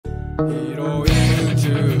Yung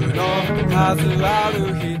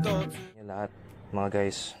lahat, mga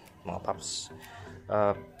guys, mga paps.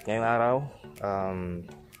 Ngayong araw,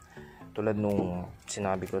 tulad nung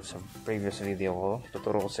sinabi ko sa previous video ko,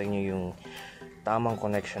 tuturo ko sa inyo yung tamang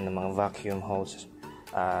connection ng mga vacuum hose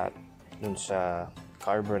at dun sa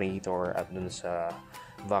carburetor at dun sa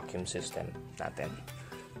vacuum system natin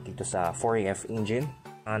dito sa 4Af engine.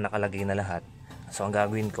 Nakalagay na lahat. So ang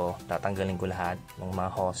gagawin ko, tatanggalin ko lahat ng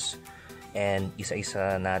mga hose and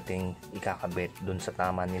isa-isa nating ikakabit dun sa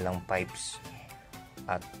tama nilang pipes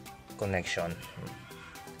at connection.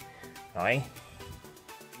 Okay?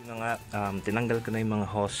 Yun nga, tinanggal ko na yung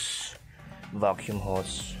mga hose, vacuum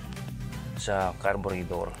hose sa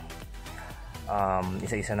carburetor.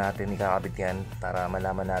 Isa-isa natin ikakabit yan para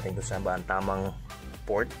malaman natin kung saan ba ang tamang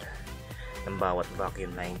port ng bawat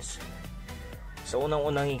vacuum lines. So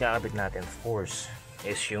unang-unang ikakabit natin, of course,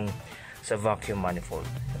 is yung sa vacuum manifold.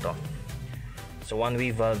 Ito. So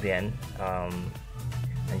one-way valve yan.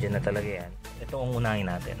 Nandiyan na talaga yan. Ito ang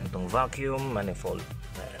unahin natin. Itong vacuum manifold.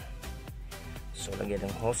 So lagyan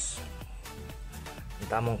ng hose. Ang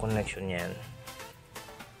tamang connection yan,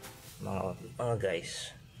 mga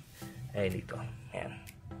guys, ay dito. Ayan.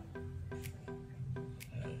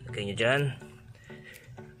 Lagay nyo dyan.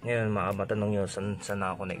 Ngayon matanong nyo saan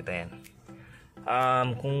nakakonekta yan.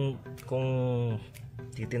 Kung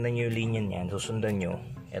titignan nyo yung linya niyan, susundan nyo,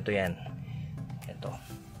 ito yan, ito,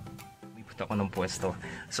 bipot ako ng pwesto.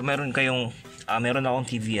 So meron akong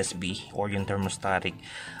TVSB or yung thermostatic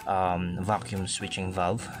vacuum switching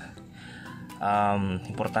valve.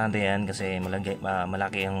 Importante yan kasi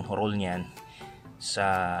malaki ang role niyan sa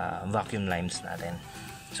vacuum lines natin.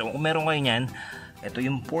 So kung meron kayo niyan, ito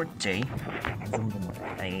yung port J,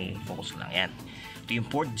 ay focus lang yan. Ito yung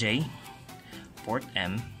port J, port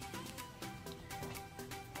M,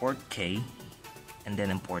 port K, and then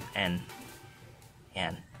ang port N.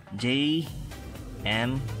 Yan, J,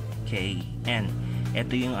 M, K, N.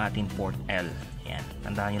 Ito yung ating port L. Yan,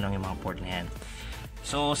 tandaan nyo lang yung mga port na yan.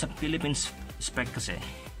 So sa Philippine Spec kasi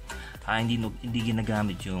hindi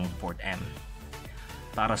ginagamit yung port M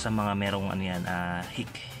para sa mga merong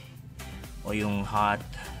HIC o yung hot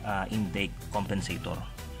intake compensator.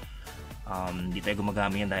 Di tayo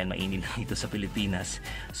gumagamit yan dahil mainit ito sa Pilipinas.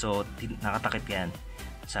 So nakatakip yan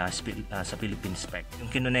sa Philippine Spec. Yung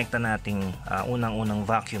kinonekta nating unang-unang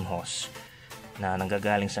vacuum hose na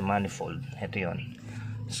nanggagaling sa manifold, ito yon.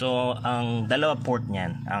 So ang dalawa port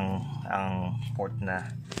niyan, ang port na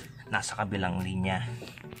nasa kabilang linya.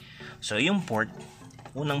 So yung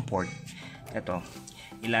unang port, ito,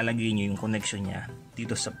 ilalagay nyo yung connection nya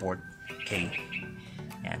dito sa port K.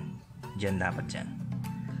 Yan, dyan dapat dyan.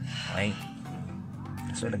 Okay,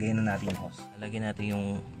 so lagay na natin yung hose. Lagyan natin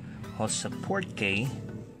yung hose sa port K.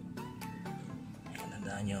 Ayan,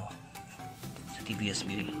 tandaan nyo sa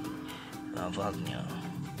TVSB valve nyo.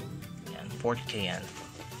 Ayan, port K yan.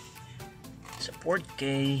 Sa port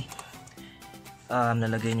K,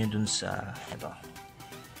 nalagay nyo dun sa ito.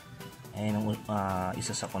 Ayan,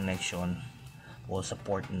 isa sa connection o sa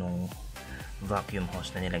port nung vacuum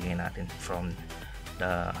hose na nilagay natin from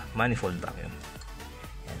the manifold vacuum.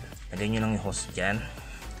 Lagay nyo lang yung hose dyan.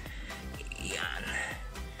 Yan.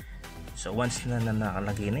 So once na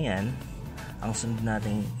nakalagay na yan, ang sunod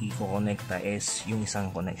natin i-connecta is yung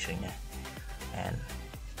isang connection nya. Ayan.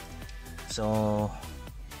 So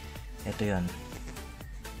ito yun.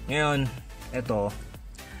 Ngayon ito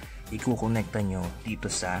i-connecta nyo dito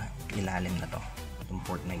sa ilalim na to, itong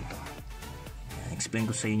port na ito. Ayan. Explain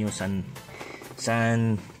ko sa inyo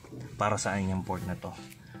saan para saan yung port na to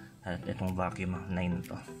at itong vacuum line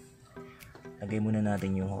na to. Lagay muna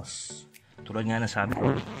natin yung hose. Tulad nga na sabi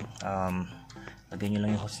ko, lagay nyo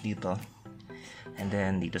lang yung hose dito and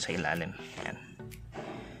then dito sa ilalim. Ayan.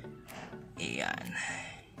 Ayan.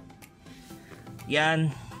 Yan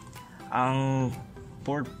ang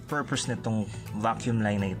purpose nitong vacuum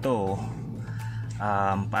line na ito.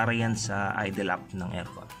 Para yan sa idle up ng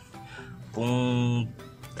aircon. Kung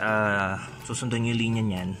susundan yung linya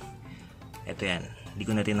nyan, ito yan, hindi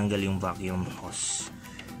ko na tinanggal yung vacuum hose.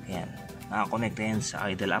 Ayan, nakakonekta yan sa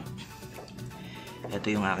idle up. Ito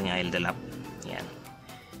yung aking idle up. Ayan.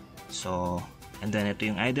 So and then ito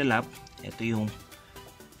yung idle up. Ito yung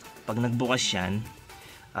pag nagbukas yan,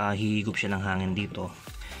 hihigop siya ng hangin dito.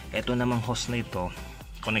 Ito namang hose na ito,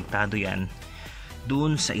 konektado yan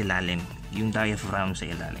dun sa ilalim, yung diaphragm sa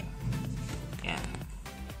ilalim. Ayan.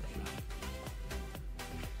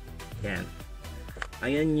 Ayan.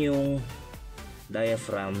 Ayan yung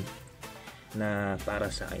diaphragm na para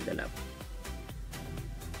sa idle up.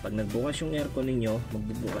 Pag nagbukas yung aircon ninyo,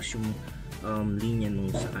 magbubukas yung linya nung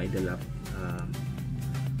sa idle up.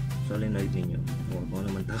 So solenoid ninyo o kung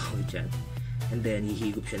naman tawag dyan. And then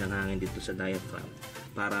hihigop siya ng hangin dito sa diaphragm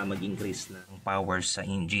para mag-increase ng power sa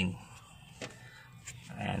engine.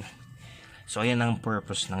 Ayan. So ayan ang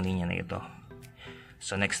purpose ng linya na ito.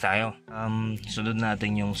 So next tayo, sunod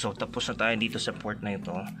natin yung, so tapos na tayo dito sa port na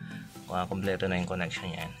ito. Kompleto na yung connection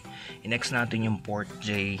yan. I-next natin yung port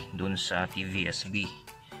J dun sa TVSB.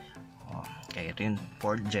 Okay, ito yung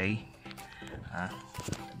port J.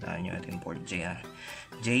 Tandaan nyo, ito yung port J.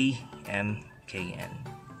 J, M, K, N,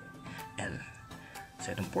 L.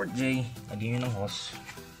 So itong port J, lagyan nyo ng hose.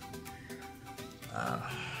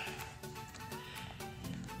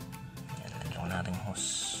 Yan, lagyan ko natin yung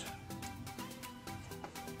hose.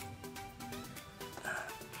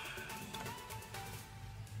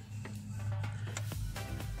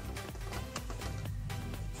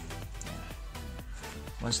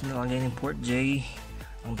 Once nalagay yung port J,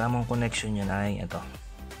 ang tamang connection nyo ay ito.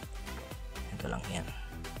 Ito lang yan.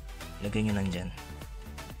 Ilagay nyo lang dyan.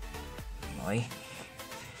 Okay.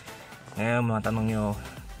 Ngayon matanong nyo,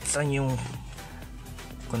 saan yung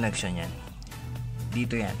connection yan?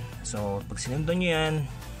 Dito yan. So pag sinundan nyo yan,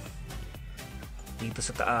 dito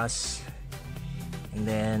sa taas, and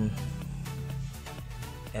then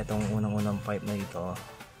etong unang pipe na dito,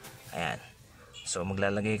 ayan. So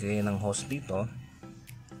maglalagay kayo ng hose dito.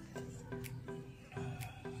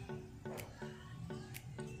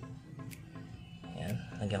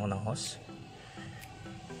 Lagyan ko ng hose.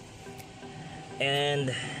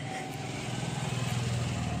 And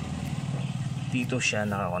dito siya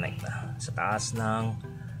nakakonekta sa taas ng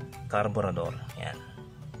carburetor. Yan.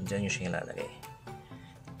 Diyan yung siya ilalagay.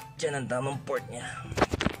 Diyan ang tamang port niya.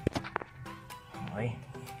 Okay.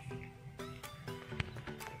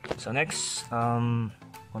 So next,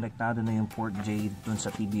 konektado na yung port J dun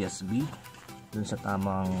sa TBSB, dun sa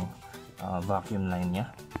tamang vacuum line niya.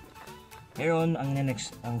 Ngayon,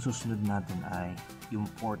 ang susunod natin ay yung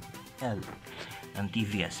port L ng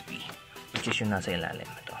TVSB, which is yung nasa ilalim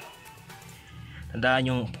ito. Tandaan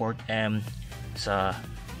yung port M sa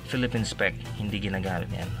Philippine Spec, hindi ginagamit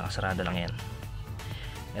yan, nakasarado lang yan.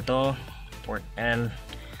 Ito, port L,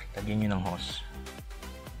 lagyan nyo ng hose.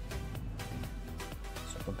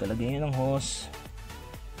 So pagkalagyan nyo ng hose,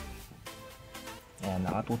 yan,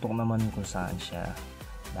 nakatutok naman kung saan siya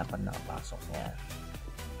dapat nakapasok. Yan.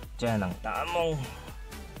 Diyan ang tamang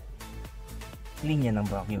linya ng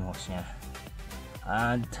vacuum hose nya.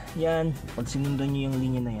 At yan, pag sinundan nyo yung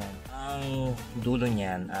linya na yan, ang dulo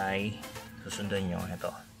nyan ay susundan nyo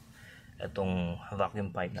itong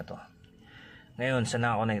vacuum pipe na to. Ngayon, sa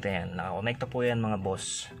nakakonekta yan? Nakakonekta po yan mga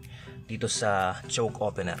boss dito sa choke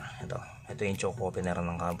opener. Ito yung choke opener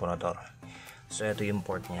ng carburetor. So ito yung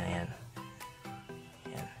port nya. Yan.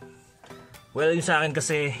 Well, yung sa akin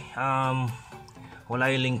kasi wala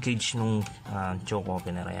yung linkage nung choke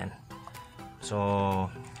opener yan. So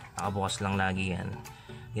nakabukas lang lagi yan.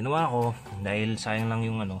 Ginawa ko dahil sayang lang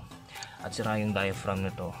yung at sira yung diaphragm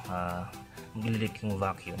nito, maglilik yung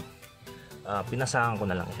vacuum, pinasahan ko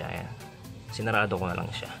na lang siya. Yan. Sinarado ko na lang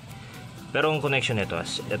siya. Pero ang connection nito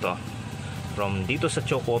ito from dito sa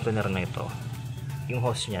choke opener na ito, yung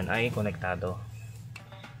hose niyan ay konektado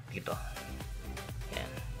dito.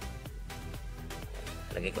 Yan.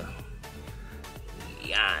 Lagay ko lang.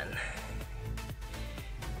 Yan.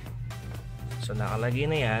 So nakalagay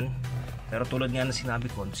na yan. Pero tulad nga na sinabi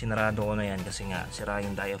ko, sinarado ko na yan kasi nga sira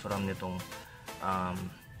yung diaphragm nitong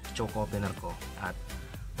choke opener ko at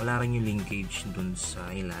wala rin yung linkage dun sa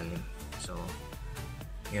ilalim. So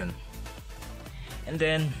yun. And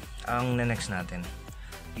then ang next natin,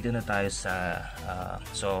 dito na tayo sa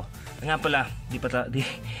so nga pala, hindi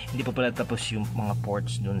pa pala tapos yung mga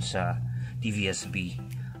ports dun sa TVSB.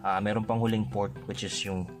 Meron pang huling port, which is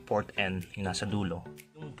yung port N, yung nasa dulo.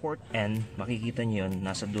 Yung port N, makikita nyo yun,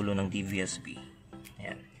 nasa dulo ng TVSB.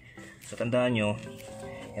 Ayan. So tandaan nyo,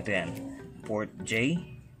 ito yan, port J,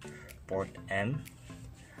 port M,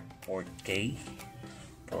 port K,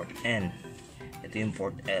 port N. Ito yung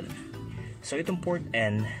port L. So itong port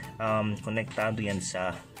N, konektado yan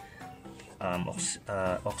sa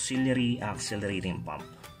auxiliary accelerating pump.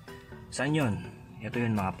 Saan yun? Ito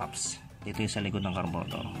yung mga pumps. Dito yung sa likod ng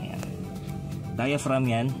carburetor. Ayan. Diaphragm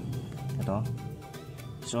yan. Ito.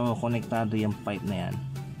 So konektado yung pipe na yan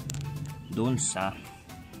doon sa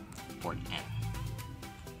port N.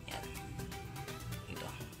 Ayan. Ito.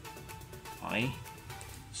 Okay.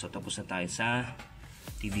 So tapos na tayo sa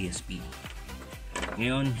TVSB.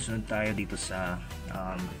 Ngayon, sunod tayo dito sa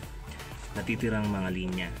natitirang mga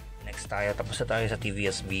linya. Next tayo, tapos na tayo sa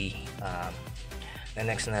TVSB. Na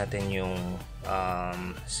next natin yung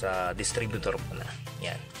sa distributor po na.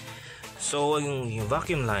 Yan. So yung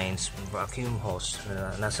vacuum lines, vacuum hose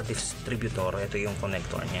na nasa distributor, ito yung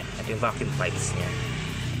connector niya, ito yung vacuum pipes niya.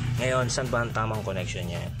 Ngayon, saan ba ang tamang connection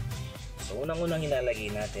niya? So unang-unang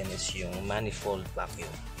ilalagay natin is yung manifold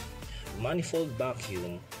vacuum. Manifold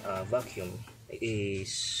vacuum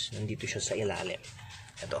is nandito siya sa ilalim.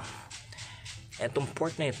 Etong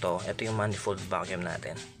port na ito yung manifold vacuum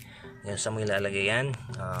natin. Ngayon, saan mo ilalagay yan?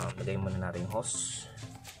 Lagay muna natin yung hose.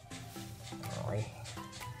 Okay.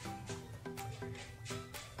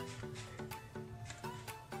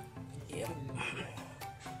 Yep.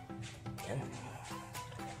 Yan.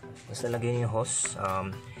 Basta lagay nyo yung hose.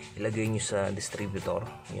 Ilagay nyo sa distributor,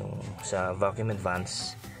 yung sa vacuum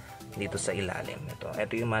advance dito sa ilalim.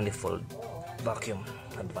 Ito yung manifold vacuum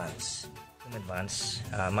advance.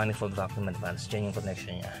 Manifold vacuum advance. Diyan yung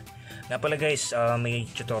connection niya. Nga pala guys, may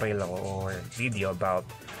tutorial ako or video about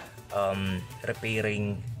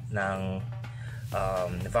repairing ng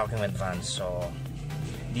vacuum advance. So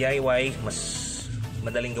DIY, mas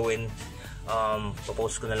madaling gawin.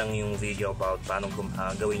 Popost ko na lang yung video about paano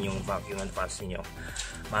gawin yung vacuum advance niyo.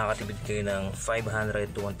 Makakatipid kayo ng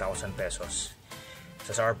 500 to 1,000 pesos.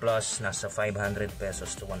 Sa SAR Plus, nasa 500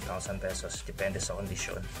 pesos to 1,000 pesos. Depende sa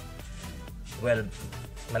kondisyon. Well,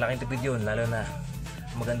 malaking tipid yun. Lalo na,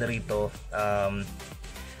 maganda rito,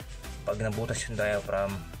 pag nabutas yung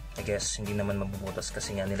diaphragm, I guess, hindi naman mabubutas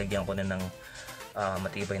kasi nga nilagyan ko na ng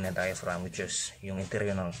matibay na diaphragm, which is yung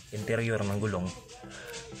interior ng gulong.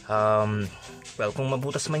 Well, kung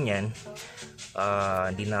mabutas man yan,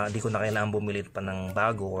 hindi ko na kailangan bumili pa ng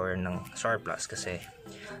bago or ng SAR Plus kasi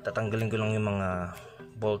tatanggalin ko lang yung mga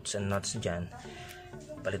bolts and nuts dyan,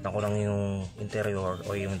 palitan ko lang yung interior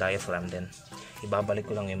o yung diaphragm, then ibabalik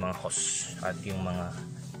ko lang yung mga hose at yung mga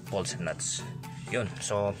bolts and nuts. Yun,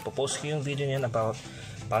 so popost ko yung video niyan about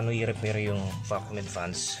paano i-repair yung vacuum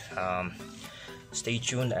advance. Stay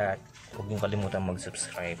tuned at huwag niyong kalimutan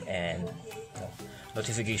mag-subscribe and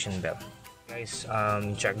notification bell. Guys,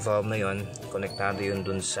 check valve na yun, konektado yun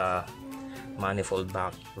dun sa manifold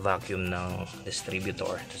vacuum ng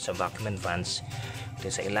distributor sa vacuum advance.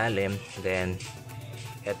 Ito sa ilalim, then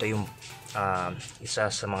ito yung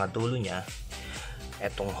isa sa mga dulo niya.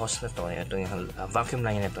 Etong hose na to, itong vacuum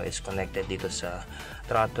line na to is connected dito sa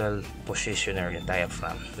throttle positioner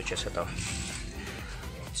diaphragm, which is ito.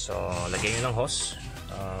 So lagyan nyo ng hose.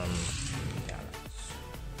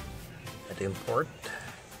 Ito yung port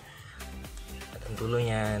at ang dulo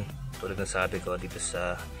niyan, tulad ng sabi ko, dito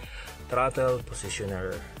sa throttle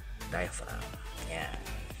positioner diaphragm. Yan.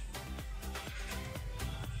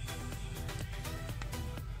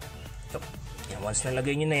 Once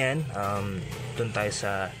nalagay nyo na yan, dun tayo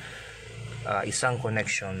sa isang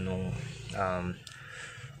connection nung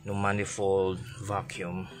manifold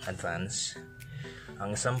vacuum advance.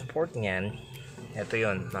 Ang isang port niyan, ito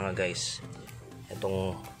yon mga guys,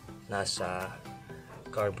 itong nasa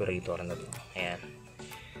carburetor na to. Ayan.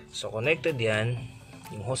 So connected yan,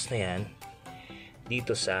 yung hose na yan,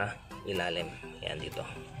 dito sa ilalim. Ayan, dito.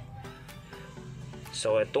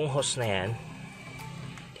 So itong hose na yan,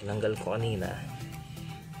 tinanggal ko kanina,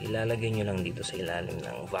 ilalagay nyo lang dito sa ilalim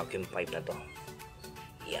ng vacuum pipe na to.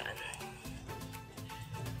 Yan.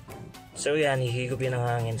 So yan, hihigop yun ng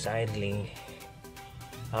hangin sa idling,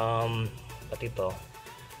 pati ito,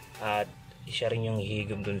 at siya rin yung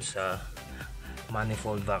hihigop dun sa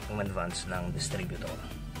manifold vacuum advance ng distributor.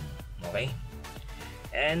 Okay?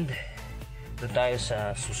 And doon tayo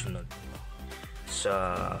sa susunod, sa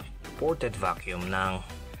ported vacuum ng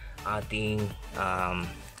ating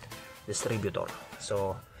distributor.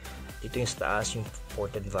 So dito yung sa taas, yung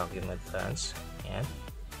ported vacuum advance. Ayan.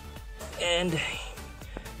 And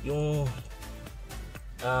yung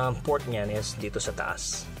port niyan is dito sa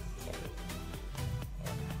taas. Ayan.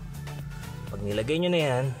 Ayan. Pag nilagay nyo na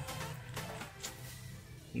yan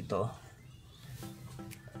dito,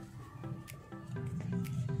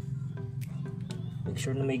 make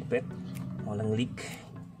sure na may higpit, walang leak.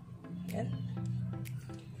 Ayan.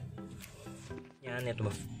 Yan, ito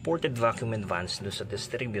ported vacuum advance doon sa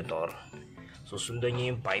distributor. Susundan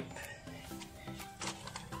nyo yung pipe.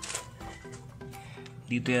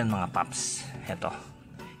 Dito yan mga paps. Ito.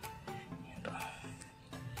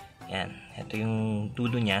 Yan. Ito yung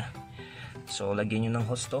dulo niya. So, lagyan nyo ng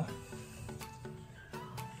hose to.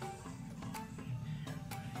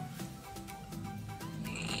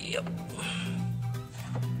 Yup.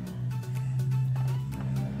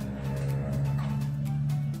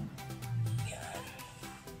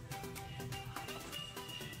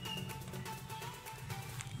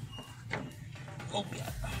 Oh,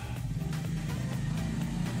 yeah.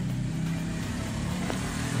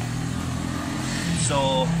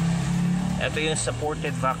 So Ito yung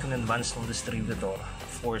supported vacuum and advance ng distributor.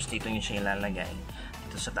 Of course, dito nyo siya ilalagay.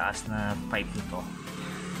 Dito sa taas na pipe nito.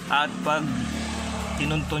 At pag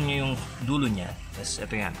tinunton nyo yung dulo niya, yes,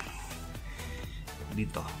 ito yan.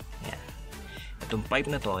 Dito. Yan. Itong pipe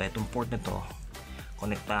na to, itong port na to,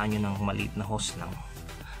 konektahan nyo ng maliit na hose lang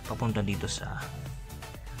papunta dito sa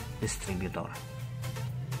distributor.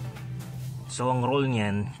 So ang role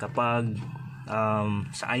niyan, kapag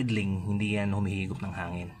sa idling, hindi yan humihigop ng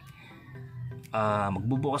hangin.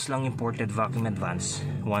 Magbubukas lang yung ported vacuum advance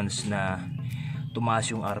once na tumaas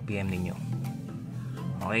yung RPM ninyo.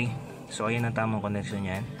 Okay? So ayan ang tamang connection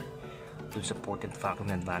niyan dun sa ported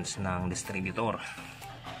vacuum advance ng distributor.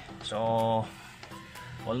 So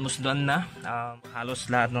almost done na. Halos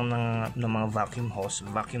lahat ng mga vacuum hose,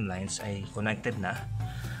 vacuum lines ay connected na.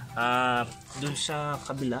 Dun sa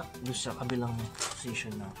kabilang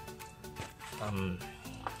position na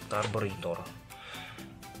carburetor,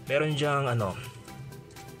 meron diyang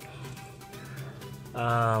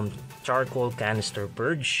charcoal canister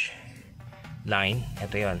purge line.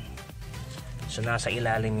 Ito yon. So nasa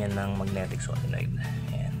ilalim yan ng magnetic solenoid.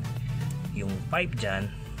 Ayan. Yung pipe dyan,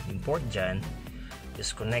 yung port dyan,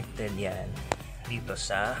 is connected yan dito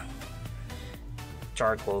sa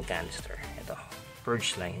charcoal canister. Ito,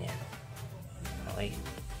 purge line yan. Okay.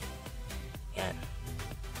 Yan.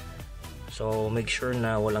 So make sure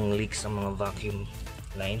na walang leaks ng mga vacuum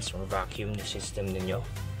lines or vacuum system ninyo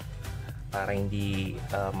para hindi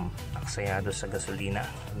aksayado sa gasolina,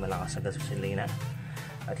 malakas sa gasolina,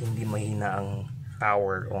 at hindi mahina ang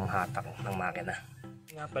power o ang hatak ng makina.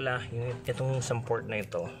 Nga pala, itong support na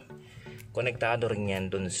ito, konektado rin yan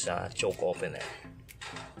dun sa choke opener.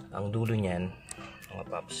 Ang dulo niyan, mga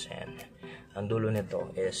paps, yan. Ang dulo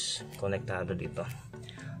nito is konektado dito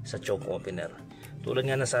sa choke opener. Tulad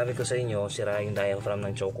nga na sabi ko sa inyo, sira yung diaphragm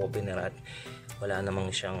ng choke opener at wala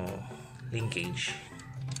namang siyang linkage.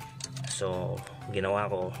 So ginawa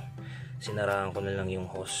ko, sinaraan ko na lang yung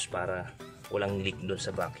hose para walang leak doon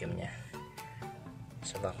sa vacuum niya,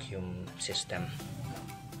 sa vacuum system.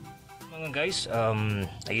 Mga guys,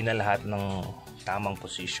 ayun na lahat ng tamang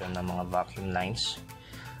position ng mga vacuum lines,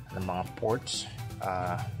 ng mga ports.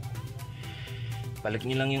 Balik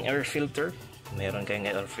nyo lang yung air filter, meron kayong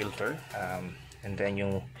air filter, and then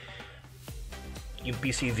yung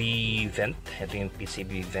PCV vent. Ito yung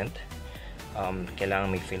PCV vent.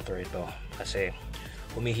 Kailangan may filter ito kasi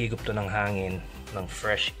humihigop to ng hangin, ng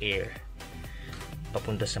fresh air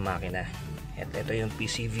papunta sa makina. At ito yung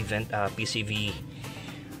PCV vent, PCV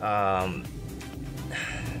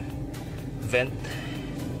vent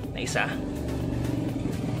na isa.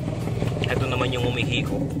 Ito naman yung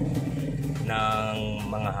humihigop ng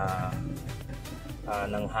mga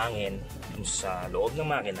ng hangin dun sa loob ng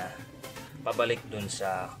makina pabalik dun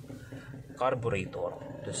sa carburetor,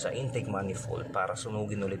 dun sa intake manifold para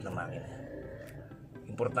sunugin ulit ng makina.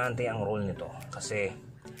 Importante ang role nito kasi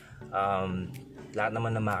lahat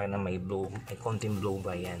naman ng makina may konting blow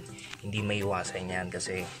by yan. Hindi may iwasan yan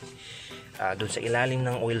kasi dun sa ilalim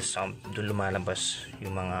ng oil sump, dun lumalabas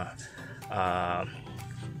yung mga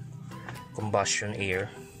combustion air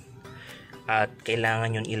at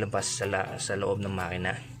kailangan yun ilabas sa loob ng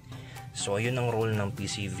makina. So ayun ang role ng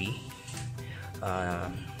PCV.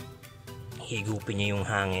 Higupin niya yung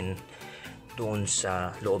hangin doon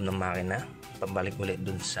sa loob ng makina, pabalik ulit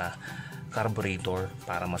doon sa carburetor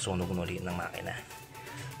para masunog ulit ng makina.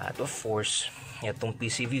 At of course, itong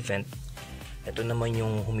PCV vent, ito naman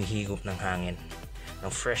yung humihigop ng hangin,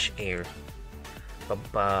 ng fresh air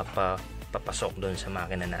papasok doon sa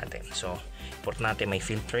makina natin. So importante may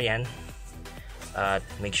filter yan at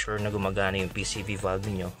make sure na gumagana yung PCV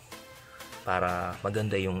valve niyo para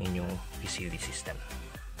maganda yung inyong PCV system.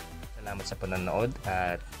 Salamat sa panonood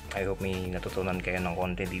at I hope may natutunan kayo ng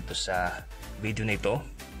konti dito sa video na ito.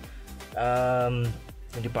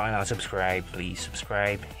 Hindi pa kayo nakasubscribe, please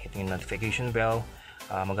subscribe, hit yung notification bell.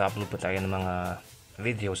 Mag-upload pa tayo ng mga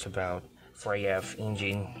videos about 4Af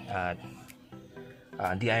engine at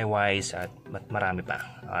DIYs at marami pa.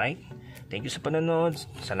 Alright? Thank you sa panonood.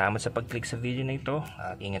 Salamat sa pag-click sa video na ito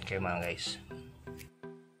at ingat kayo mga guys.